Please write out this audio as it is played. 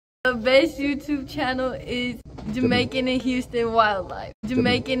The best YouTube channel is Jamaican and Houston Wildlife.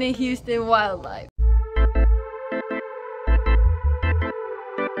 Jamaican and Houston Wildlife.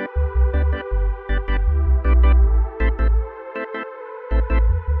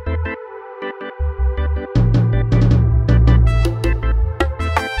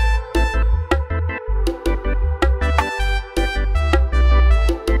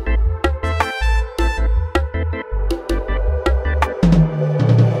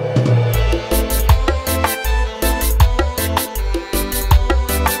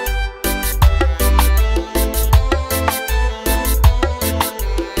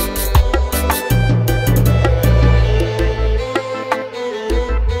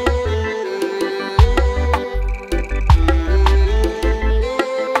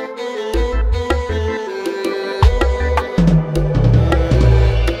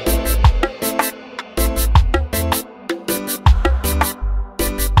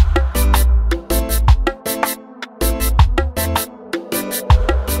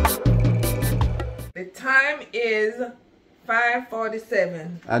 The time is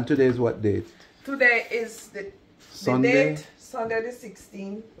 5:47. And today is what date? Today is the Sunday? date, Sunday the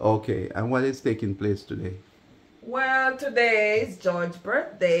 16th. Okay, and what is taking place today? Well, today is George's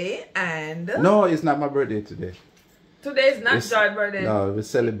birthday and... No, it's not my birthday today. Today is not George's birthday. No, we're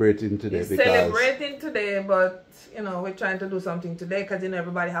celebrating today We're because... celebrating today, but, you know, we're trying to do something today because, you know,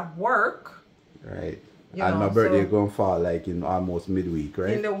 everybody have work. Right. You and know, my birthday so- gonna fall like in almost midweek,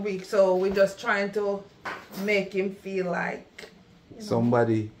 right? In the week, so we're just trying to make him feel like... you know,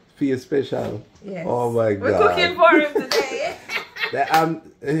 Somebody feel special. yes. Oh my God. We're cooking for him today.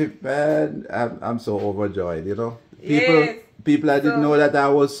 I'm so overjoyed, you know. Yes. People I didn't So- know that I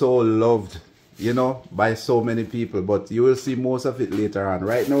was so loved, you know, by so many people, but you will see most of it later on.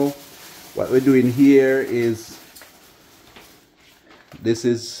 Right now, what we're doing here is, this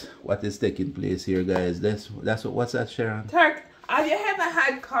is what is taking place here, guys. What's that, Sharon? Have you ever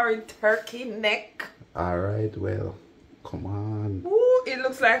had curry turkey neck? All right, well, come on. Ooh, it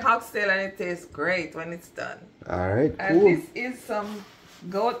looks like oxtail and it tastes great when it's done. All right, And cool. this is some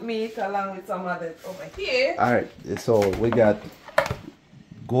goat meat along with some others over here. All right, so we got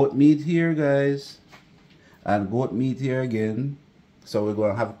goat meat here, guys, and goat meat here again. So we're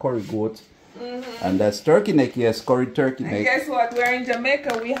gonna have curry goat, and that's turkey neck. Yes, curry turkey And neck. guess what? We're in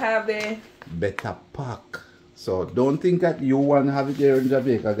Jamaica. We have the Better pack. So don't think that you want to have it here in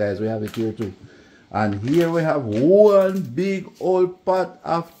Jamaica, guys. We have it here too. And here we have one big old pot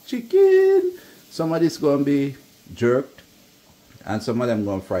of chicken. Some of this gonna be jerked, and some of them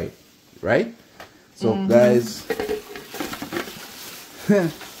gonna fry it, right? So guys,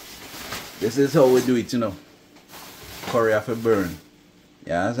 this is how we do it, you know. Curry have a burn.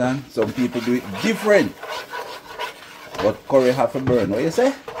 You understand? Some people do it different, but curry have a burn. What you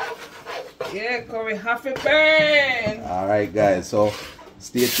say? yeah curry half a burn. All right, guys. So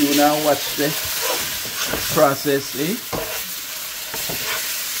stay tuned and watch the process. Eh?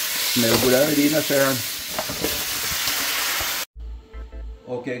 Smell good already, you know, Sharon.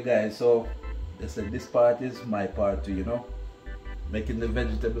 Okay, guys. So this part is my part too, you know, making the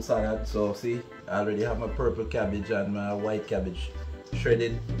vegetable salad. So see, I already have my purple cabbage and my white cabbage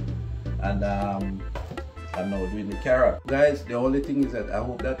shredded, and I'm now doing the carrot. Guys, the only thing is that I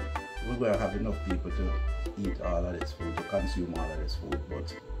hope that we're going to have enough people to eat all of this food, to consume all of this food,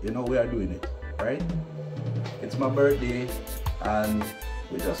 but you know we are doing it, right? It's my birthday and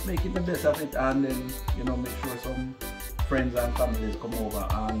we're just making the best of it, and then, you know, make sure some friends and families come over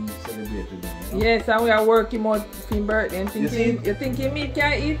and celebrate with me, you know? Yes, and we are working on his birthday and thinking- you thinking me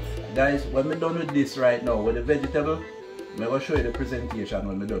can eat? Guys, when we're done with this right now, with the vegetable, I'm going to show you the presentation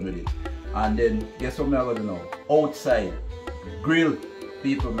when we're done with it. And then, guess what I'm going to do now? Outside, grill.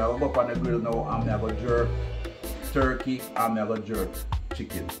 People, I'm going to go up on the grill now and I'm going to jerk turkey and I'm going to jerk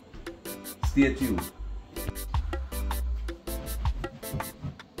chicken. Stay tuned.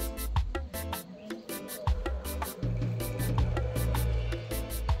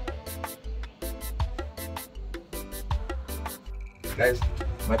 Guys,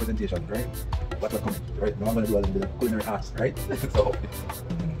 my presentation, right? What we're coming, right? Now I'm going to do a little bit of culinary arts, right? So,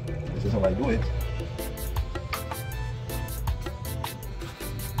 this is how I do it.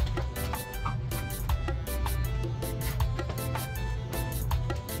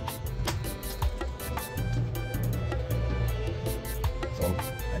 So,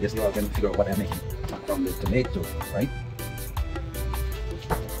 I guess you all can figure out what I'm making from the tomato, right?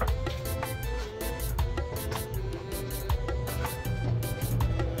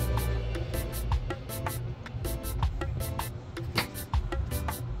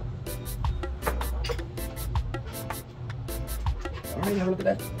 Alright. have a look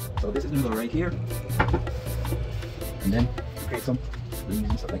at that. So this is gonna go right here. And then create some leaves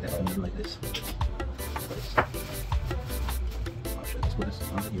and stuff like that. I'm gonna do like this. I'll show this. Put this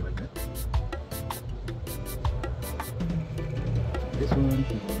under here like that. This one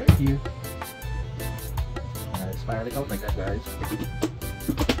can go right here. Spiral it out like that, guys.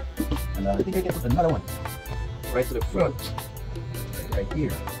 And I think I can put another one right to the front, right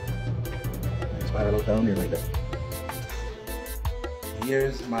here. And spiral out down here like that.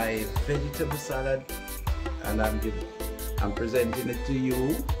 Here's my vegetable salad, and I'm presenting it to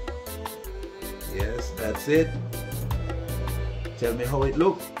you. Yes, that's it. Tell me how it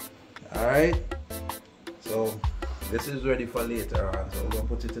looks. All right. So this is ready for later on. So we're gonna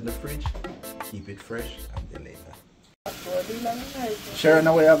put it in the fridge, keep it fresh until later. Sharon,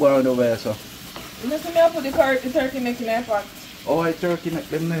 now where you going over there, so? You see me I put the turkey neck in my pot. Oh, I turkey neck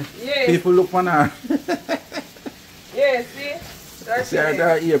them there. Yes. People look on her. Yes, see? Turkey See her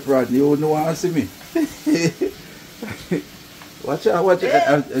there apron, you wouldn't want to see me. Watch out, watch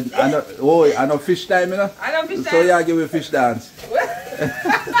out. I know fish time, you know? I know fish time. So you give me fish dance.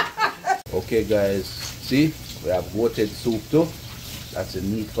 Okay guys, see? We have goated soup too. That's the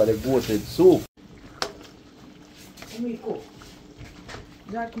meat for the goated soup. Let me go.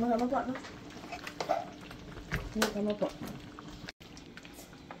 Jack, come on, my partner.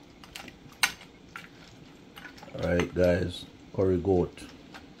 Alright guys, curry goat.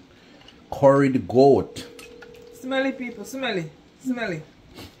 Curried goat. Smelly people, smelly. Smelly.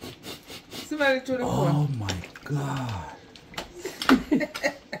 Smelly through the phone. Oh my god.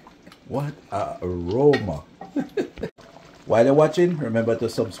 What a aroma. While you're watching, remember to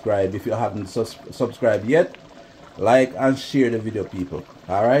subscribe if you haven't subscribed yet. Like and share the video, people.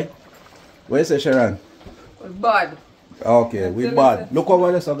 Alright? Where's the Sharon? Bad. Okay, we bad. Look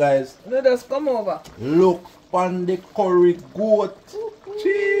over there, so guys. No, just come over. Look on the curry goat.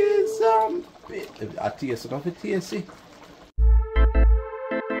 Cheese and I taste it off the tasty.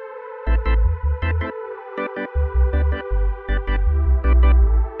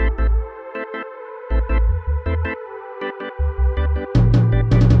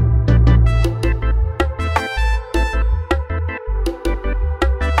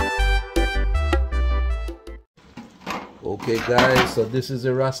 Okay guys, so this is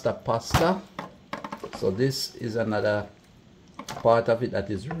the Rasta pasta. So this is another part of it that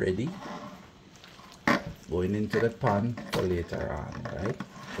is ready. Going into the pan for later on, right?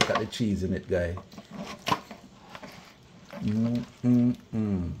 Look at the cheese in it, guys. We're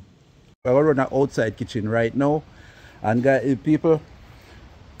running an outside kitchen right now. And guys, people,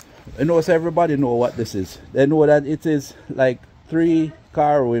 you know, so everybody know what this is. They know that it is like 3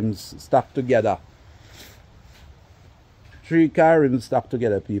 car rims stuck together. 3 car rims stuck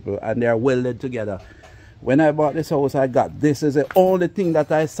together, people, and they are welded together. When I bought this house, I got this is the only thing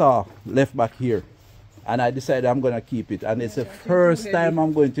that I saw left back here, and I decided I'm gonna keep it. And it's the first time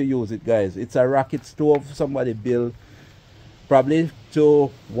I'm going to use it, guys. It's a rocket stove somebody built, probably to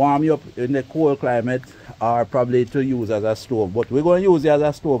warm you up in the cold climate, or probably to use as a stove. But we're going to use it as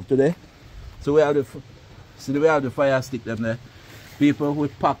a stove today. So we have the fire stick them there. People will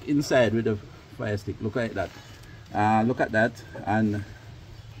pack inside with the fire stick. Look at that. Look at that, and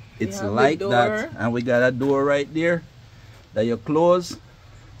it's like that, and we got a door right there that you close.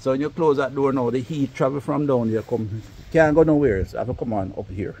 So when you close that door now, the heat travel from down here, can't go nowhere, so I have to come on up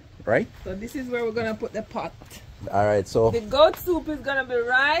here, right? So this is where we're gonna put the pot. All right, so the goat soup is gonna be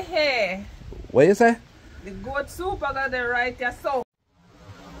right here. What you say? The goat soup are gonna be right here. So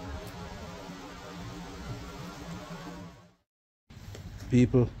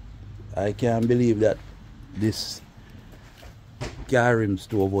people, I can't believe that this Garim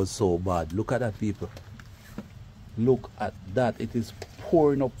stove was so bad. Look at that, people. Look at that. It is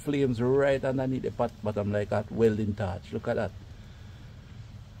pouring up flames right underneath the pot bottom like that welding torch. Look at that.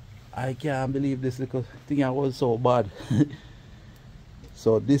 I can't believe this little thing was so bad.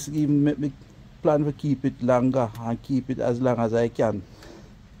 So this even made me plan to keep it longer and keep it as long as I can.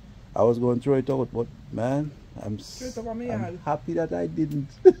 I was going to throw it out, but man, I'm happy that I didn't.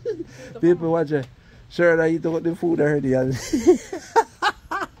 People watch it. Sure, I eat out the food already.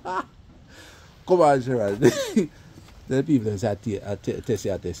 Come on, Sharon. The people say taste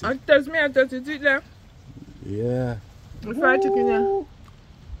it. And test me, I test it there. Yeah. The fried chicken there.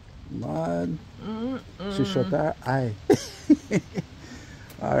 Man. She shut her eye.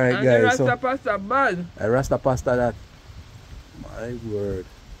 Alright, and guys. The Rasta pasta bad. A Rasta pasta that. My word.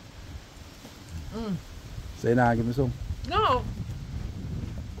 Say now, give me some. No.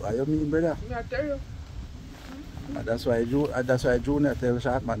 What you mean, brother? I tell you. That's why Junior tell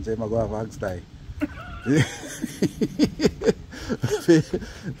Sharkman say I go have hog style.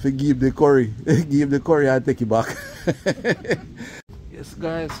 for give the curry. Give the curry and take it back. Yes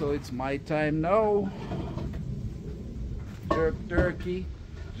guys, so it's my time now. Jerk turkey,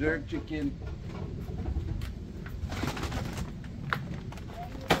 jerk chicken.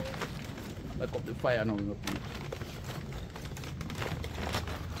 Back up the fire now.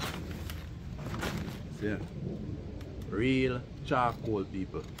 See, real charcoal,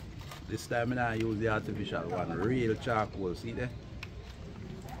 people. This time I use the artificial one, real charcoal. See there?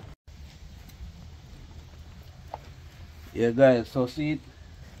 Yeah guys, so see it?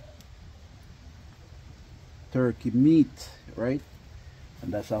 Turkey meat, right?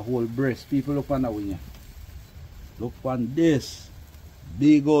 And that's a whole breast. People look on that wing. Look on this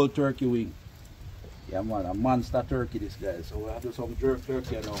big old turkey wing. Yeah man, a monster turkey this guy. So we'll do some jerk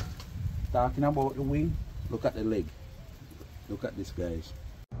turkey now. Talking about the wing, look at the leg. Look at this guys.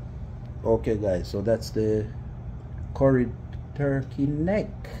 Okay guys, so that's the curried turkey neck,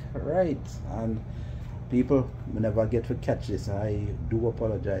 right? And people, we never get to catch this. I do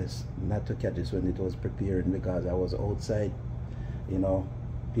apologize not to catch this when it was preparing, because I was outside, you know,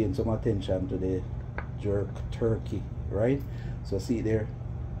 paying some attention to the jerk turkey, right? So see there,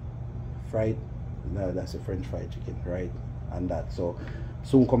 fried, no, that's a French fried chicken, right? And that, so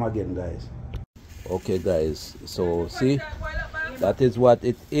soon come again guys. Okay guys, so see, that is what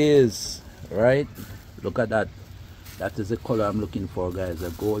it is, right? Look at that. That is the color I'm looking for guys,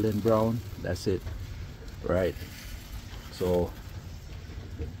 a golden brown. That's it, right? So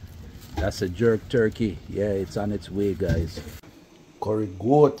that's a jerk turkey. Yeah, it's on its way guys. Curry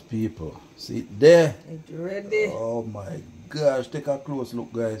goat, people, see it there. It's ready. Oh my gosh, take a close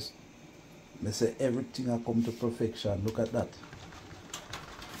look guys. I say everything I come to perfection. Look at that.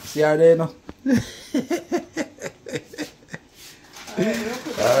 See her there now?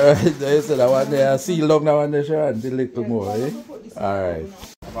 Alright, there you see that one there. I see long now on the show and a little more, eh? Alright.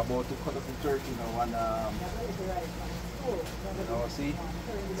 I'm about to cut up the turkey now and you know, see?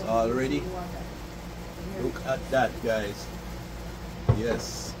 It's all ready. Look at that guys.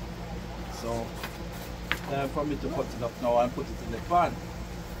 Yes. So time for me to cut it up now and put it in the pan.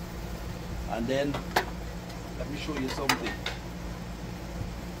 And then let me show you something.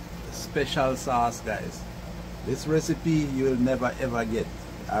 Special sauce guys. This recipe you'll never ever get,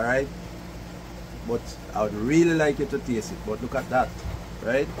 alright? But I would really like you to taste it. But look at that,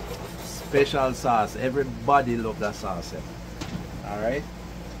 right? Special sauce. Everybody loves that sauce, alright?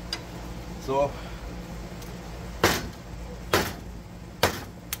 So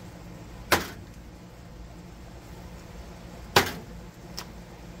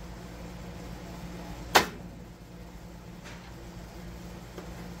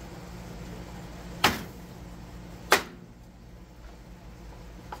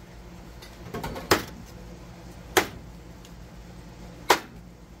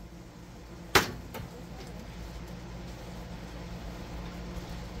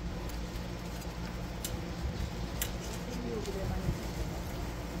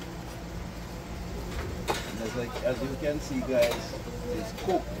as you can see guys, it's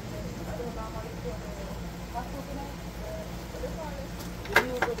cooked.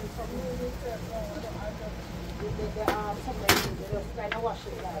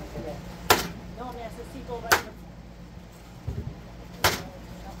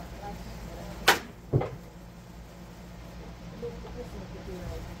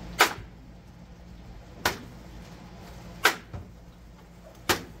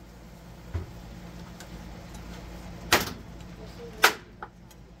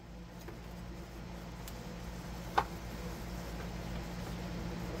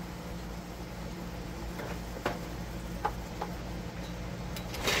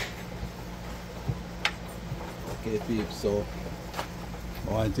 Okay peeps, so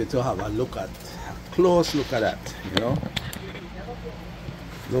I want you to have a look at, a close look at that, you know.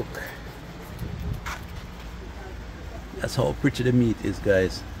 Look, that's how pretty the meat is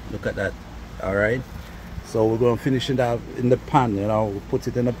guys. Look at that. Alright, so we're going to finish it up in the pan, you know. We'll put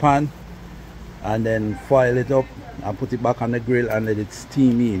it in the pan and then foil it up and put it back on the grill and let it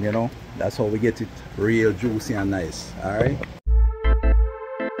steam in, you know. That's how we get it real juicy and nice. Alright.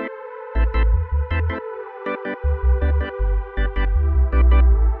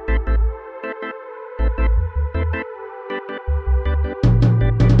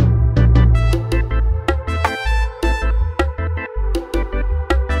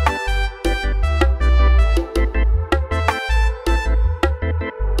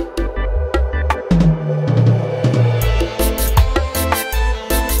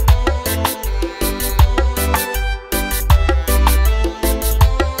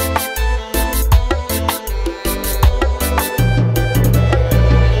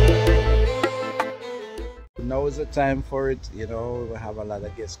 is the time for it. You know, we have a lot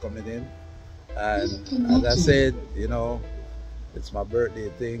of guests coming in, and as I said, you know, it's my birthday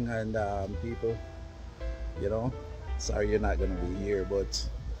thing, and people, you know, sorry you're not gonna be here, but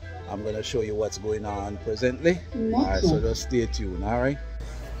I'm gonna show you what's going on presently. All right, so just stay tuned. All right.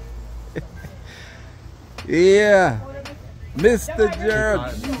 Yeah, Mr.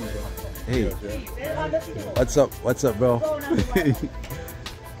 Gerald. Hey, what's up? What's up, bro?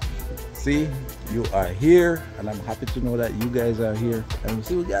 See, you are here, and I'm happy to know that you guys are here. And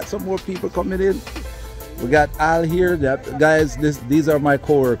see, we got some more people coming in. We got Al here. Guys, these are my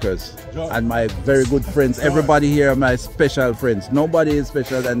co-workers and my very good friends. Everybody here are my special friends. Nobody is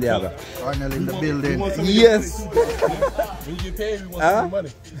special than the other. Arnold in the building. Yes. When you pay, we want some money.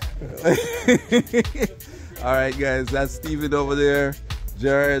 All right, guys, that's Steven over there,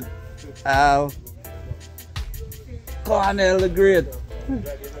 Jared, Al, Cornell the Great.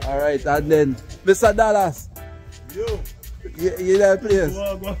 All right, and then Mr. Dallas. Yo. You that place?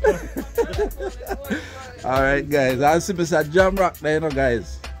 All right, guys, I'll see Mr. Jamrock there, you know,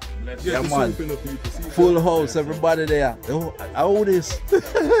 guys. Yeah, man. Full house, everybody there. Oh, how this?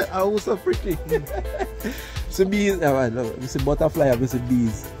 How so pretty? See bees, see butterfly, see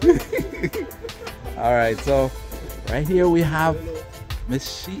bees. All right, so right here we have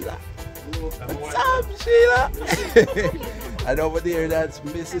Miss Sheila. What's up, Sheila? And over there, that's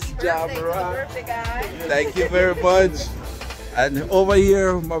Mrs. Jamrock. Thank you very much. And over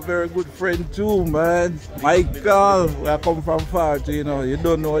here, my very good friend too, man, Michael. Where I come from far too, you know, you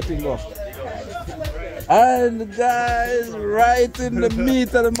don't know what thing go. And guys, right in the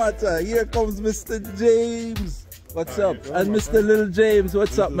meat of the matter, here comes Mr. James. What's up? And Mr. Little James,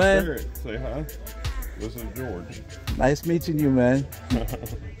 what's up, man? Say hi. This is George. Nice meeting you, man.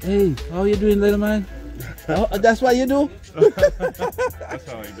 Hey, how you doing, little man? Oh, that's what you do? That's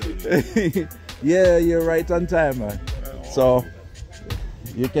how I do it. Yeah, you're right on time, man. So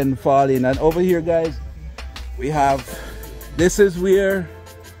you can fall in. And over here, guys, we have, this is where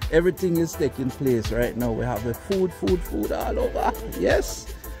everything is taking place right now. We have the food all over. Yes.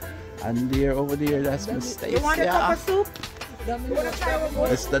 And there, over there, that's Mr. Stacy. You want a cup of soup?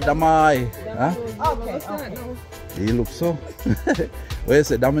 Mr. Damai. Huh? Okay. He looks so. Well, you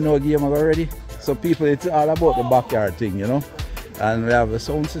say domino game already? So people, it's all about the backyard thing, you know. And we have a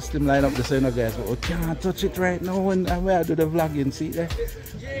sound system line up the side, guys, but we can't touch it right now when I do the vlogging. See there?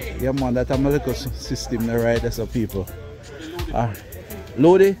 Yeah, man, that's a little system there, right there, so people.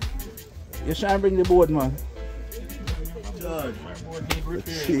 Lodi, you try and bring the board, man.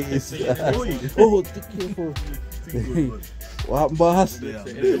 Jeez. Oh, be careful. What, boss?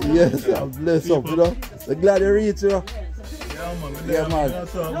 Yes, I'm blessed up, you know. I'm glad you reach you. Yeah, man.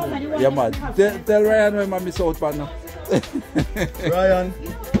 Yeah, man. Tell Ryan when I miss out, man. Ryan,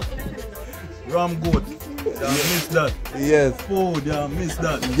 ram goat. Yeah, miss that. Yes. Food, yeah, miss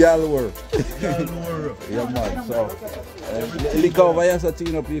that. Galwar. Galwar. Yeah, man. So, liquor over here, so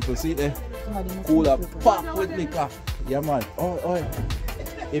you know, people. See there? Cooler, pop with liquor. Yeah, man. Oh.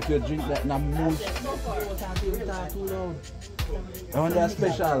 If you drink that, na moon. I want that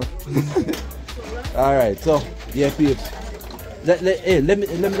special. All right. So, yeah, peeps. Let me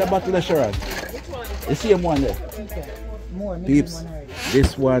the bottle of Sharon. You see him one there? Peeps,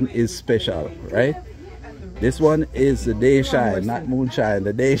 this one is special, right? This one is the day shine, not moonshine,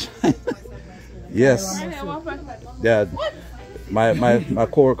 the day shine. Yes. Yeah. My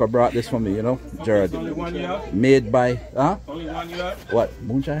coworker brought this for me, you know, Jared. Made by, huh? Only one you have? What,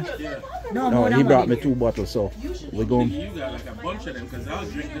 moonshine? Yeah. No, he brought me 2 bottles, so we're going. You got like a bunch of them because I'll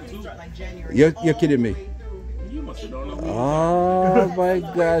drink the 2. You're kidding me. You must have done a Oh my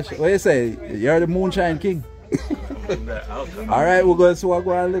gosh. What do you say? You're the moonshine king. All right, we're going to swag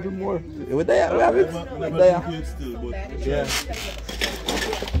around a little more. We're there, we have it. We're there. Yeah.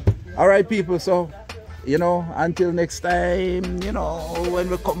 All right, people, so, you know, until next time, you know, when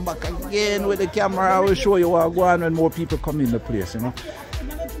we come back again with the camera, I will show you what going on when more people come in the place, you know.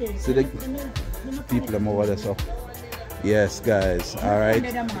 See the people are over there, so. Yes, guys, all right.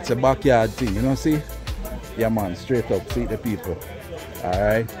 It's a backyard thing, you know, see? Yeah, man, straight up, see the people. All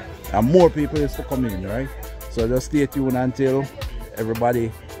right. And more people is to come in, right? So just stay tuned until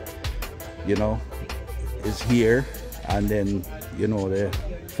everybody, you know, is here, and then, you know, the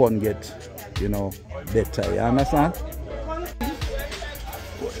fun get, you know, better. You understand?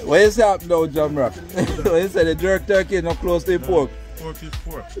 What is that now, Jamrock? What is that? The jerk turkey not close to the pork? Pork is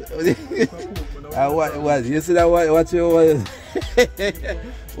pork. What? You see that? What's your?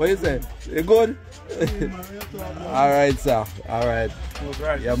 What is that? You good? All right, sir. All right.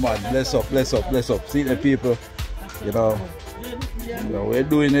 Yeah, man. Bless up. See the people. You know, we're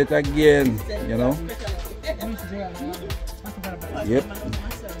doing it again. You know. Yep.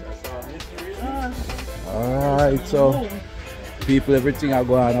 Alright, so people, everything are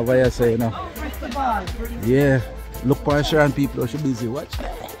going on over here, so you know. Yeah. Look for Sharon people, she busy. Watch.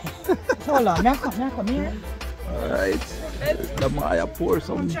 Hold on, may I come here? Alright. The Maya pour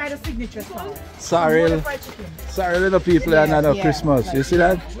some. Try the signature song. Sorry, little people and another yeah. Christmas. You see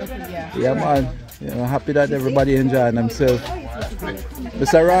that? Yeah, man. You know, happy that everybody enjoying themselves.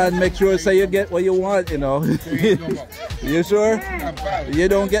 Mr. Ron, make sure say you get what you want, you know. You sure? You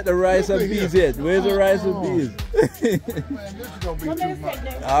don't get the rice and peas yet. Where's the rice and peas?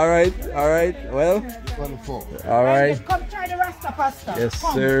 Alright, well. Alright. Come try the Rasta pasta. Yes,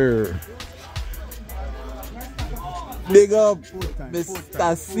 sir. Big up,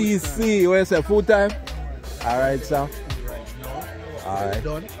 Mr. CC. Where's the food time? Alright, sir. Alright.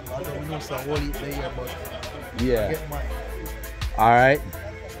 Yeah. Alright.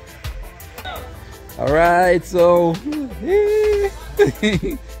 Alright, so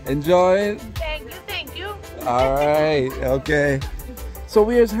enjoy. Thank you. Alright, okay. So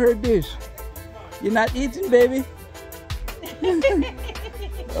where's her dish? You're not eating, baby?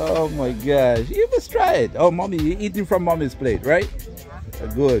 Oh my gosh. You must try it. Oh, mommy, you're eating from mommy's plate, right?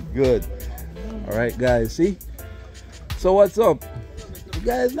 Good. Alright, guys, see? So what's up? You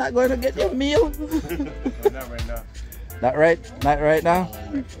guys not going to get your meal? Not right now. Not right now?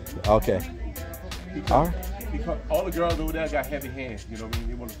 Okay. Alright. Because all the girls over there got heavy hands, you know what I mean?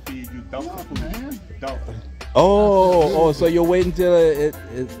 They want to feed you, dump the food, dump. Oh, so you're waiting till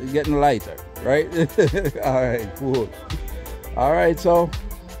it's getting lighter, right? Alright, cool. Alright, so,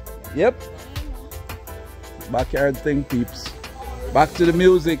 yep. Backyard thing, peeps. Back to the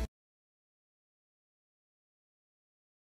music.